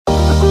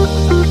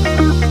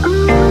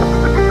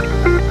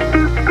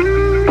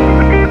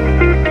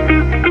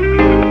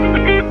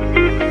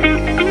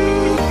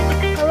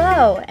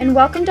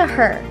welcome to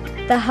Her,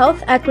 the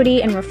Health,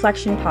 Equity, and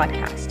Reflection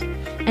podcast,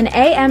 an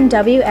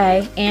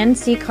AMWA and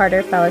C.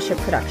 Carter Fellowship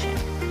production,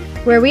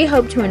 where we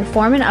hope to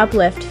inform and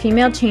uplift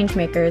female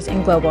changemakers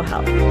in global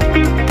health.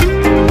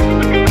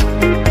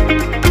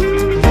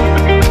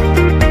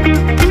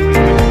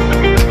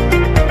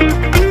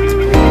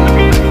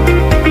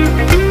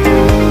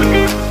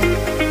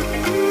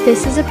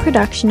 This is a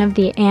production of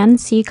the Ann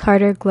C.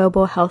 Carter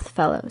Global Health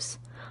Fellows.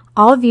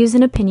 All views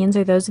and opinions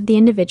are those of the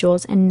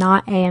individuals and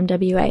not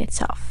AMWA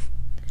itself.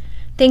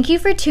 Thank you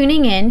for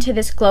tuning in to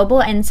this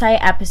Global Insight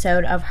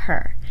episode of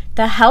Her,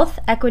 the Health,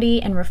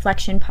 Equity, and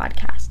Reflection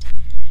podcast.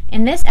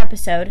 In this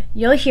episode,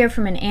 you'll hear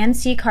from an Ann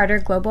C. Carter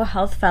Global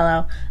Health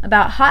Fellow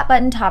about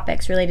hot-button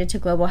topics related to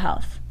global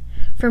health.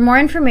 For more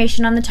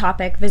information on the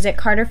topic, visit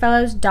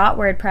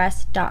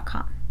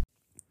carterfellows.wordpress.com.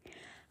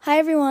 Hi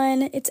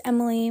everyone, it's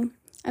Emily.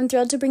 I'm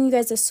thrilled to bring you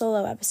guys a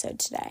solo episode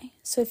today.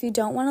 So if you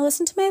don't want to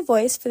listen to my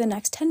voice for the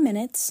next 10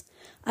 minutes,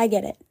 I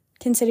get it.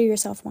 Consider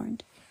yourself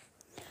warned.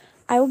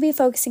 I will be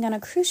focusing on a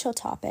crucial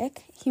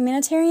topic,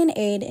 humanitarian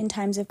aid in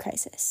times of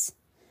crisis.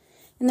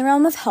 In the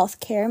realm of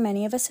healthcare,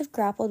 many of us have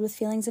grappled with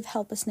feelings of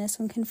helplessness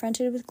when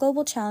confronted with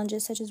global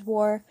challenges such as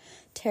war,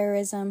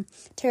 terrorism,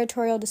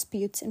 territorial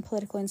disputes, and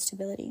political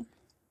instability.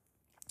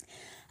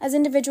 As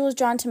individuals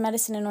drawn to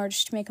medicine in order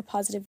to make a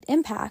positive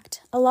impact,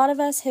 a lot of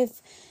us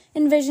have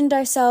envisioned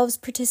ourselves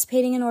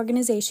participating in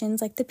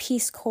organizations like the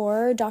Peace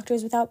Corps or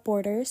Doctors Without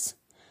Borders.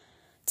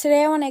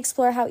 Today I want to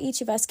explore how each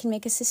of us can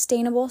make a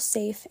sustainable,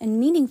 safe, and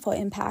meaningful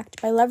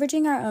impact by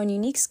leveraging our own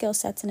unique skill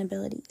sets and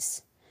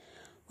abilities.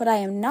 What I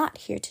am not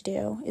here to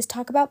do is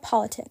talk about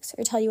politics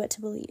or tell you what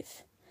to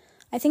believe.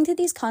 I think that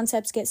these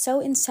concepts get so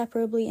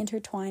inseparably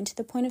intertwined to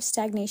the point of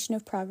stagnation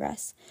of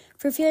progress,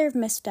 for fear of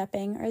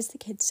misstepping, or as the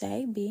kids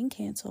say, being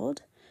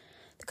canceled.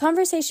 The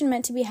conversation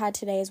meant to be had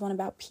today is one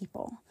about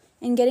people,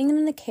 and getting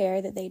them the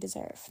care that they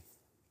deserve.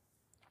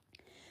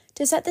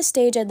 To set the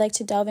stage, I'd like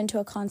to delve into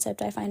a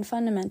concept I find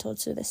fundamental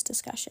to this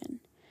discussion.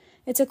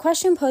 It's a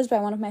question posed by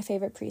one of my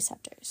favorite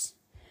preceptors.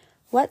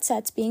 What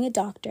sets being a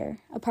doctor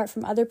apart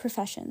from other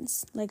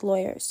professions, like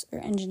lawyers or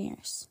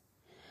engineers?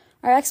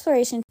 Our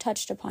exploration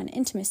touched upon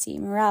intimacy,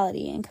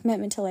 morality, and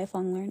commitment to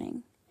lifelong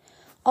learning.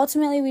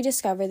 Ultimately, we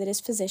discover that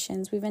as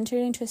physicians, we've entered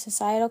into a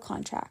societal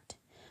contract,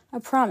 a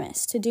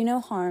promise to do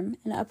no harm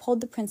and uphold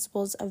the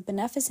principles of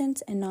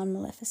beneficence and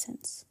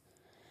non-maleficence.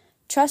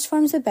 Trust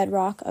forms the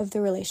bedrock of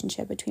the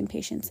relationship between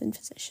patients and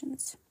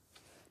physicians.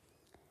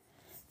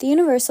 The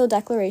Universal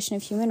Declaration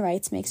of Human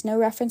Rights makes no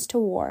reference to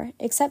war,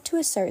 except to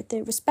assert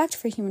that respect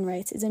for human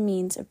rights is a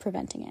means of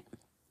preventing it.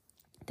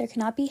 There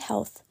cannot be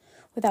health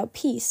without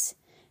peace,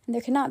 and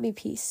there cannot be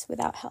peace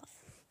without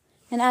health.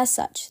 And as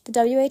such, the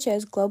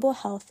WHO's Global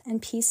Health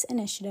and Peace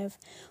Initiative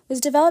was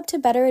developed to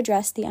better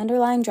address the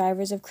underlying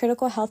drivers of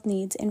critical health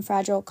needs in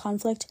fragile,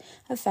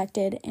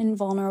 conflict-affected, and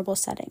vulnerable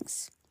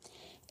settings.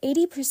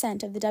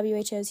 80% of the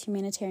WHO's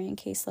humanitarian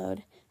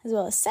caseload, as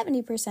well as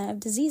 70% of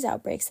disease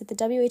outbreaks that the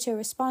WHO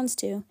responds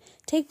to,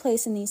 take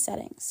place in these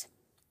settings.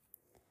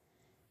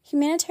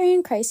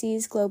 Humanitarian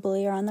crises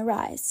globally are on the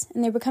rise,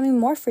 and they're becoming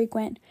more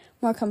frequent,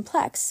 more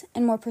complex,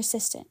 and more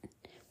persistent,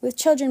 with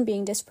children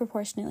being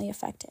disproportionately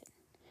affected.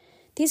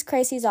 These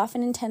crises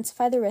often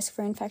intensify the risk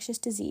for infectious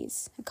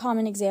disease, a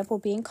common example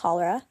being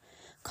cholera.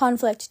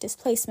 Conflict,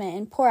 displacement,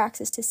 and poor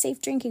access to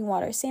safe drinking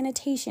water,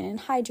 sanitation,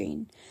 and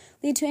hygiene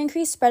lead to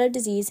increased spread of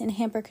disease and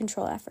hamper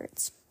control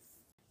efforts.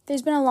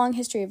 There's been a long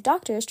history of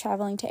doctors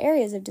traveling to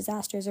areas of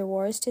disasters or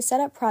wars to set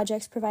up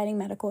projects providing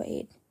medical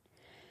aid.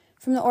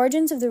 From the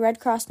origins of the Red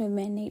Cross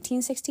movement in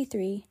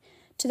 1863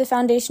 to the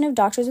foundation of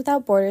Doctors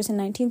Without Borders in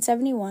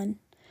 1971,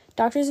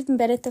 doctors have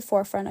been at the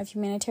forefront of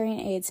humanitarian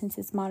aid since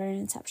its modern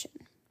inception.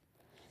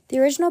 The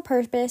original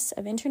purpose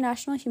of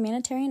international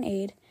humanitarian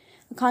aid,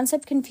 a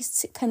concept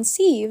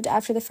conceived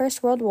after the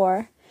First World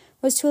War,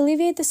 was to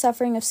alleviate the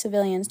suffering of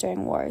civilians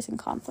during wars and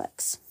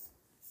conflicts.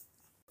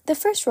 The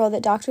first role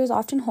that doctors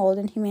often hold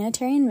in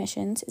humanitarian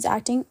missions is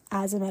acting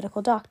as a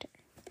medical doctor.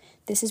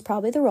 This is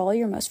probably the role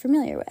you're most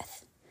familiar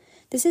with.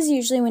 This is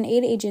usually when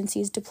aid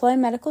agencies deploy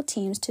medical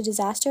teams to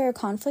disaster or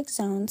conflict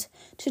zones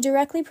to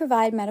directly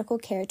provide medical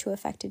care to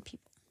affected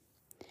people.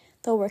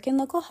 They'll work in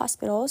local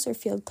hospitals or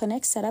field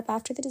clinics set up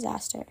after the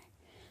disaster.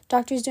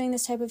 Doctors doing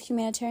this type of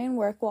humanitarian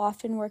work will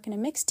often work in a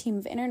mixed team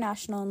of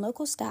international and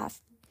local staff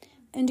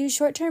and do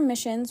short-term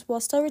missions while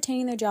still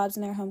retaining their jobs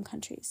in their home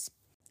countries.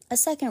 A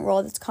second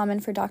role that's common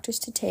for doctors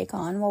to take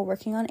on while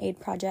working on aid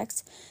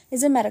projects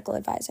is a medical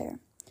advisor.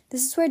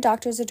 This is where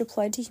doctors are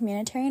deployed to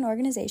humanitarian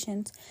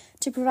organizations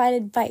to provide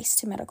advice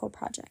to medical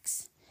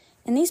projects.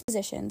 In these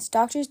positions,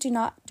 doctors do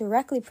not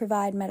directly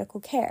provide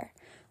medical care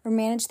or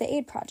manage the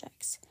aid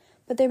projects,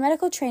 but their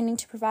medical training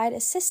to provide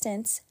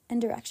assistance and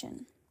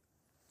direction.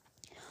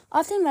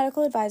 Often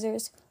medical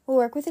advisors will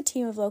work with a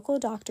team of local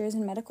doctors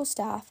and medical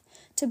staff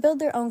to build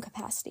their own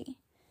capacity.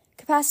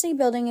 Capacity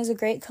building is a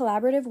great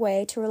collaborative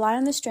way to rely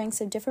on the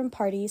strengths of different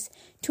parties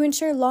to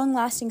ensure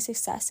long-lasting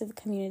success of a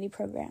community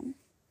program.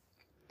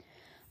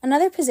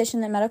 Another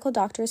position that medical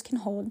doctors can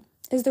hold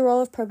is the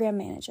role of program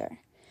manager.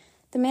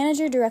 The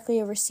manager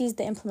directly oversees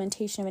the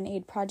implementation of an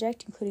aid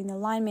project, including the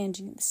line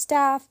managing the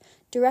staff,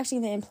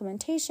 directing the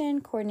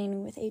implementation,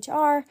 coordinating with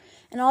HR,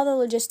 and all the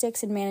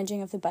logistics and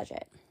managing of the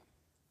budget.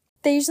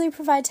 They usually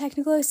provide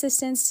technical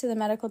assistance to the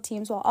medical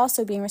teams while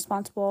also being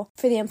responsible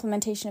for the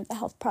implementation of the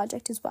health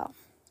project as well.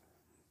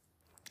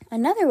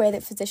 Another way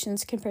that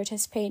physicians can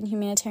participate in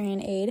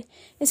humanitarian aid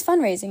is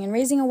fundraising and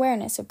raising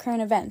awareness of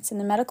current events and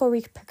the medical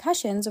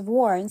repercussions of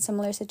war in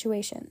similar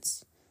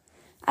situations.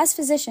 As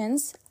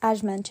physicians,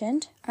 as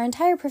mentioned, our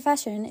entire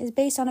profession is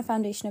based on a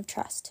foundation of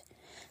trust.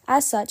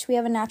 As such, we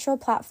have a natural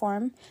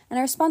platform and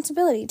a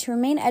responsibility to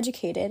remain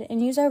educated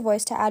and use our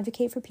voice to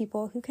advocate for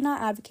people who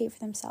cannot advocate for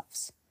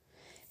themselves.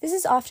 This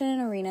is often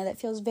an arena that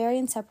feels very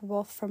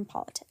inseparable from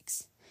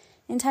politics.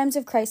 In times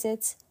of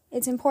crisis,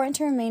 it's important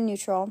to remain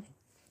neutral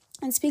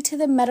and speak to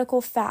the medical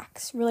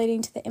facts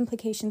relating to the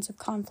implications of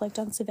conflict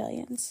on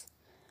civilians.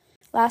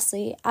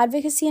 Lastly,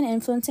 advocacy and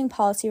influencing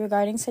policy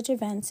regarding such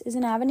events is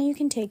an avenue you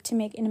can take to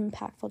make an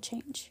impactful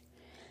change.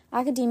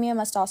 Academia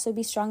must also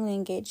be strongly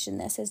engaged in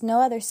this, as no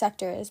other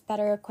sector is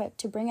better equipped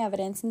to bring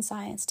evidence and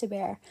science to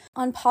bear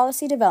on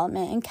policy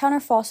development and counter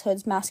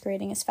falsehoods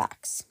masquerading as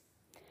facts.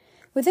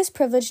 With this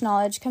privileged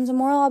knowledge comes a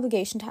moral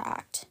obligation to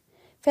act.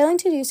 Failing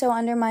to do so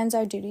undermines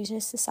our duty to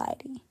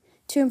society,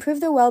 to improve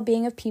the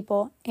well-being of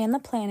people and the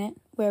planet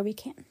where we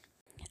can.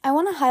 I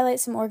want to highlight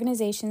some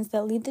organizations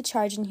that lead the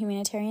charge in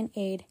humanitarian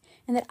aid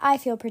and that I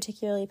feel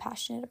particularly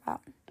passionate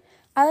about.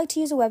 I like to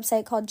use a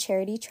website called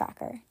Charity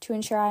Tracker to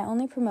ensure I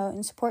only promote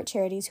and support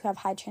charities who have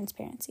high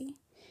transparency.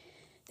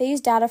 They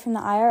use data from the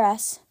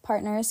IRS,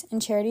 partners,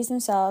 and charities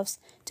themselves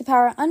to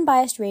power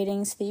unbiased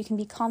ratings so that you can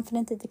be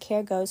confident that the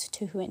care goes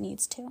to who it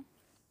needs to.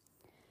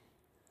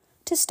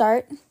 To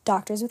start,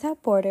 Doctors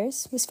Without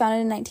Borders was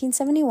founded in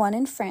 1971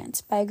 in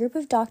France by a group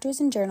of doctors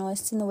and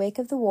journalists in the wake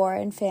of the war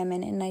and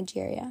famine in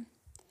Nigeria.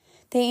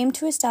 They aimed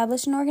to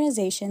establish an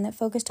organization that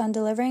focused on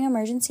delivering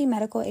emergency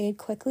medical aid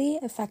quickly,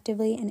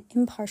 effectively, and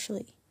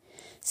impartially.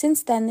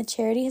 Since then, the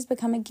charity has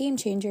become a game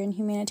changer in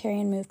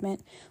humanitarian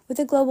movement with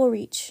a global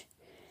reach.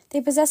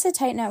 They possess a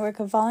tight network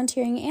of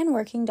volunteering and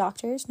working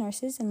doctors,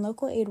 nurses, and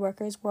local aid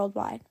workers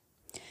worldwide,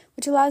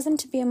 which allows them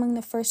to be among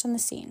the first on the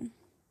scene.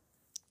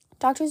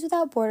 Doctors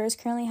Without Borders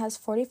currently has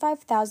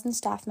 45,000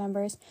 staff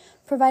members,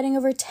 providing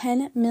over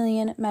 10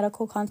 million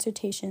medical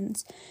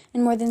consultations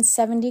in more than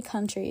 70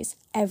 countries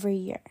every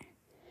year.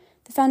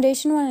 The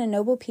foundation won a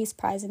Nobel Peace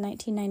Prize in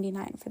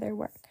 1999 for their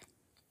work.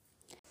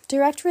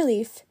 Direct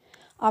Relief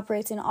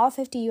operates in all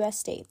 50 U.S.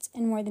 states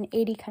and more than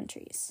 80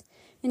 countries.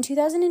 In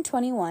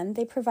 2021,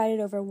 they provided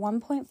over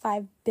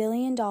 $1.5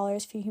 billion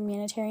for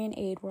humanitarian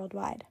aid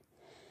worldwide.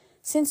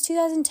 Since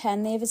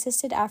 2010, they have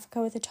assisted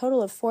Africa with a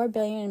total of $4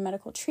 billion in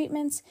medical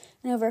treatments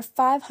and over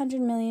 500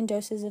 million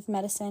doses of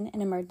medicine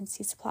and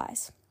emergency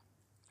supplies.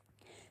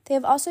 They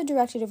have also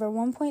directed over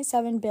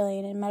 $1.7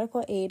 billion in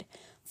medical aid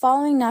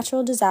following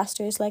natural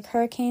disasters like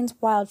hurricanes,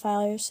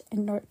 wildfires,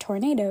 and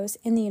tornadoes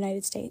in the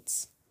United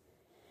States.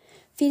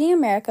 Feeding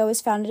America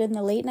was founded in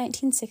the late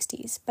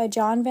 1960s by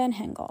John Van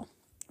Hengel,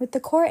 with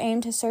the core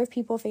aim to serve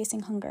people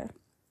facing hunger.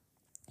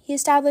 He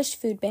established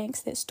food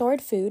banks that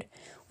stored food,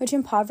 which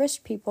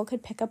impoverished people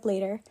could pick up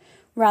later,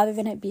 rather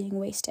than it being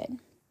wasted.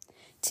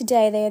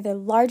 Today, they are the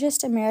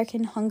largest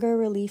American hunger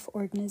relief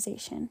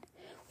organization,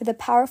 with a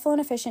powerful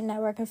and efficient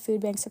network of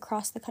food banks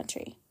across the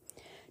country.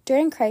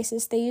 During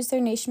crisis, they use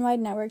their nationwide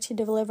network to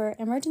deliver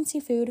emergency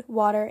food,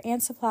 water,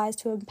 and supplies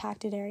to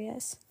impacted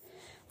areas.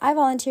 I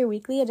volunteer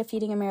weekly at a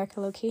Feeding America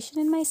location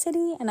in my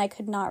city, and I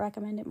could not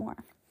recommend it more.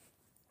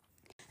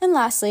 And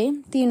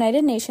lastly, the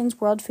United Nations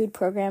World Food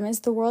Program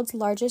is the world's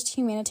largest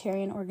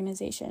humanitarian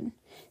organization,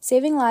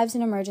 saving lives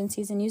in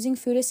emergencies and using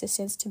food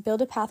assistance to build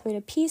a pathway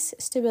to peace,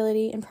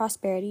 stability, and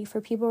prosperity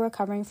for people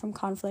recovering from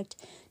conflict,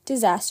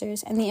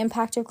 disasters, and the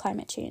impact of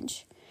climate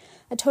change.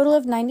 A total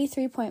of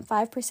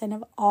 93.5%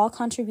 of all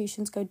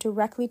contributions go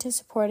directly to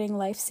supporting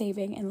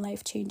life-saving and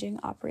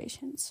life-changing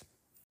operations.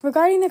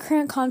 Regarding the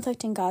current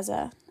conflict in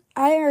Gaza,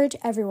 I urge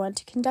everyone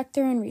to conduct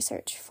their own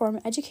research, form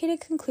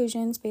educated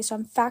conclusions based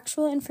on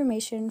factual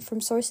information from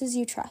sources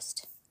you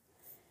trust.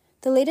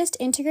 The latest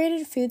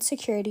Integrated Food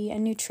Security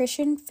and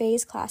Nutrition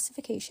Phase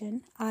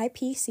Classification,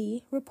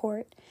 IPC,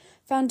 report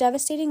found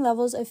devastating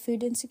levels of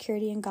food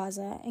insecurity in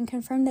Gaza and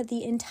confirmed that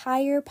the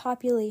entire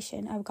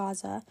population of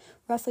Gaza,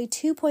 roughly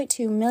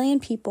 2.2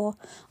 million people,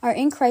 are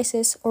in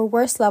crisis or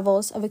worse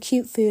levels of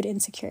acute food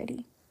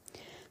insecurity.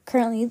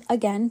 Currently,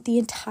 again, the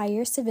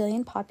entire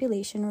civilian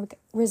population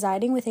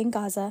residing within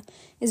Gaza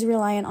is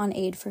reliant on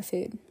aid for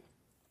food.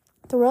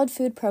 The World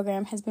Food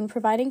Program has been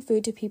providing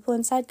food to people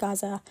inside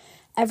Gaza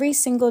every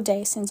single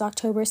day since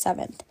October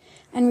 7th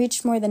and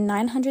reached more than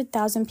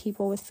 900,000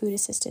 people with food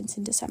assistance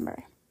in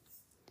December.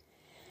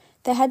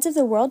 The heads of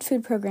the World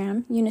Food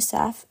Program,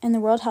 UNICEF, and the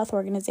World Health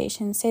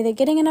Organization say that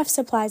getting enough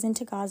supplies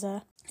into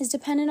Gaza is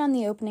dependent on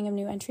the opening of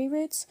new entry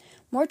routes,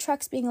 more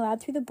trucks being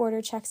allowed through the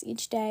border checks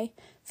each day,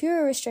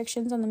 fewer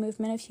restrictions on the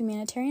movement of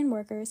humanitarian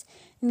workers,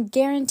 and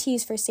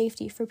guarantees for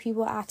safety for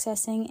people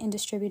accessing and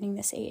distributing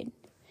this aid.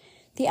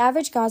 The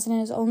average Gazan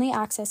is only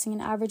accessing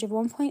an average of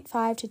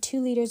 1.5 to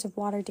 2 liters of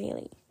water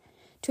daily.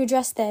 To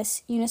address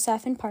this,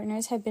 UNICEF and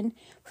partners have been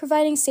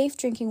providing safe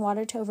drinking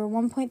water to over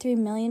 1.3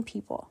 million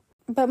people,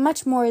 but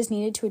much more is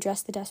needed to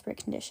address the desperate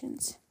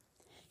conditions.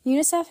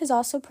 UNICEF has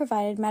also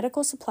provided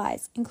medical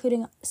supplies,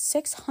 including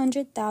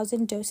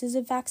 600,000 doses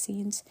of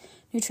vaccines,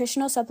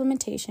 nutritional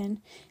supplementation,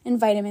 and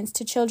vitamins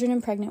to children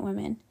and pregnant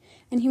women,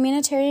 and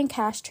humanitarian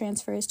cash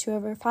transfers to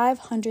over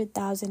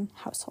 500,000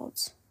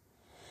 households.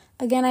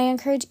 Again, I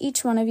encourage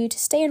each one of you to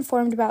stay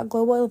informed about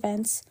global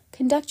events,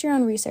 conduct your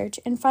own research,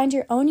 and find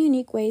your own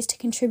unique ways to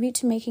contribute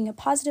to making a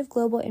positive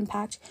global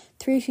impact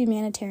through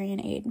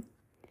humanitarian aid.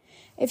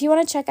 If you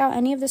want to check out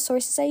any of the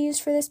sources I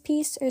used for this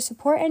piece or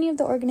support any of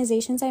the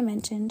organizations I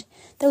mentioned,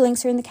 the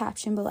links are in the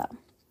caption below.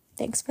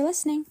 Thanks for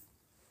listening.